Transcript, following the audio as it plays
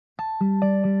We're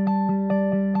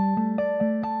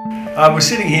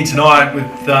sitting here tonight with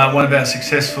one of our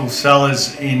successful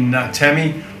sellers in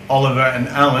Tammy, Oliver and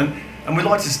Alan, and we'd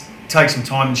like to take some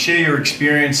time and share your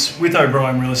experience with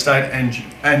O'Brien Real Estate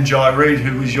and Jai Reid,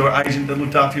 who was your agent that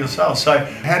looked after your sales. So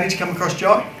how did you come across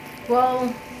Jai?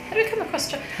 Well, how did we come across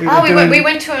Jai? We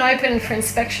went to an open for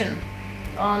inspection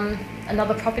on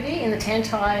another property in the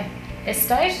Tantai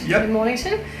estate in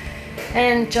Mornington,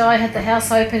 and Jai had the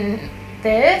house open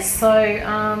there,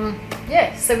 so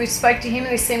so we spoke to him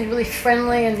and he seemed really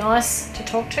friendly and nice to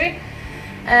talk to,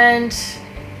 and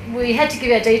we had to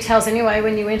give our details anyway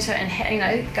when you enter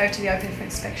and go to the open for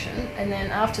inspection, and then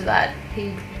after that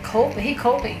he called me.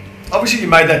 Obviously you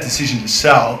made that decision to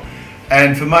sell,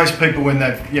 and for most people when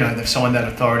they've signed that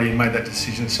authority and made that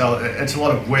decision to sell, it's a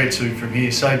lot of where to from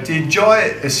here. So did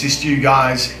Jai assist you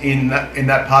guys in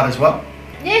that part as well?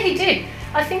 Yeah, he did.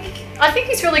 I think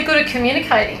he's really good at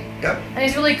communicating. Yep. And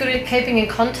he's really good at keeping in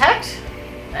contact.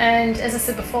 And as I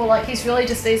said before, he's really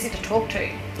just easy to talk to.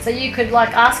 So you could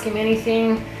ask him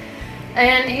anything,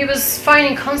 and he was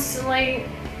phoning constantly.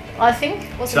 I think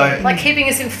keeping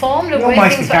us informed of where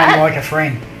things were at. Almost became like a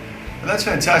friend. And that's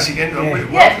fantastic. And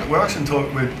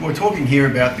we're talking here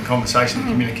about the conversation,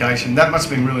 the communication. That must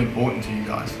have been really important to you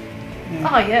guys. Yeah.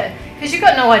 Oh yeah, because you've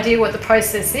got no idea what the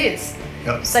process is.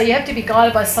 Yep. So you have to be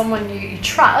guided by someone you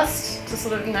trust to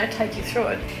sort of take you through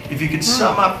it. If you could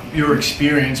sum up your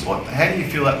experience, how do you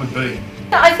feel that would be?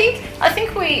 I think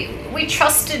we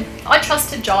trusted. I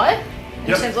trusted Jai in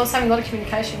terms of I was having a lot of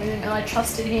communication with him, and I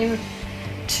trusted him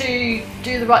to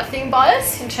do the right thing by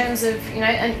us in terms of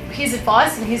and his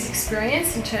advice and his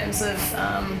experience in terms of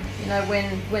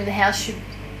when the house should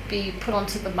be put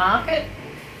onto the market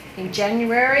in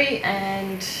January,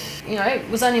 and it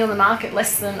was only on the market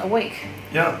less than a week.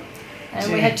 Yeah.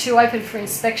 And we had 2 open for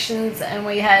inspections, and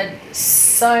we had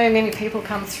so many people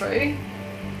come through.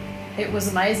 It was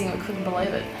amazing. We couldn't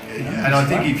believe it. And I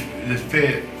think it's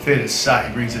fair to say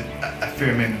he brings a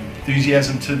fair amount of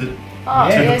enthusiasm to the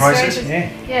process.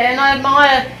 Yeah, and I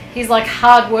admire he's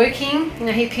hard working.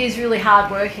 He appears really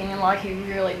hard working, and he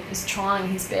really is trying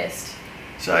his best.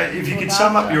 So if you could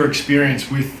sum up your experience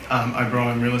with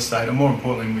O'Brien Real Estate, and more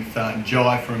importantly with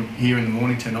Jai from here in the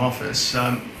Mornington office,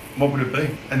 what would it be?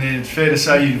 And then it's fair to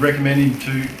say you'd recommend him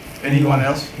to anyone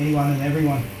else? Anyone and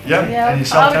everyone. Yep. Yeah, and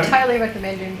yourself, I would totally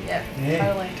recommend him. Yeah,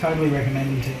 totally recommend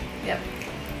him to Yep.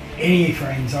 any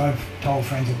friends. I've told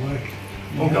friends at work.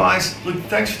 Well guys, look,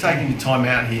 thanks for taking the time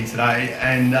out here today,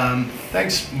 and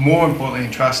thanks more importantly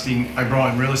in trusting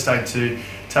O'Brien Real Estate to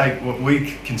take what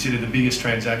we consider the biggest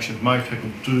transaction most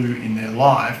people do in their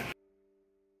life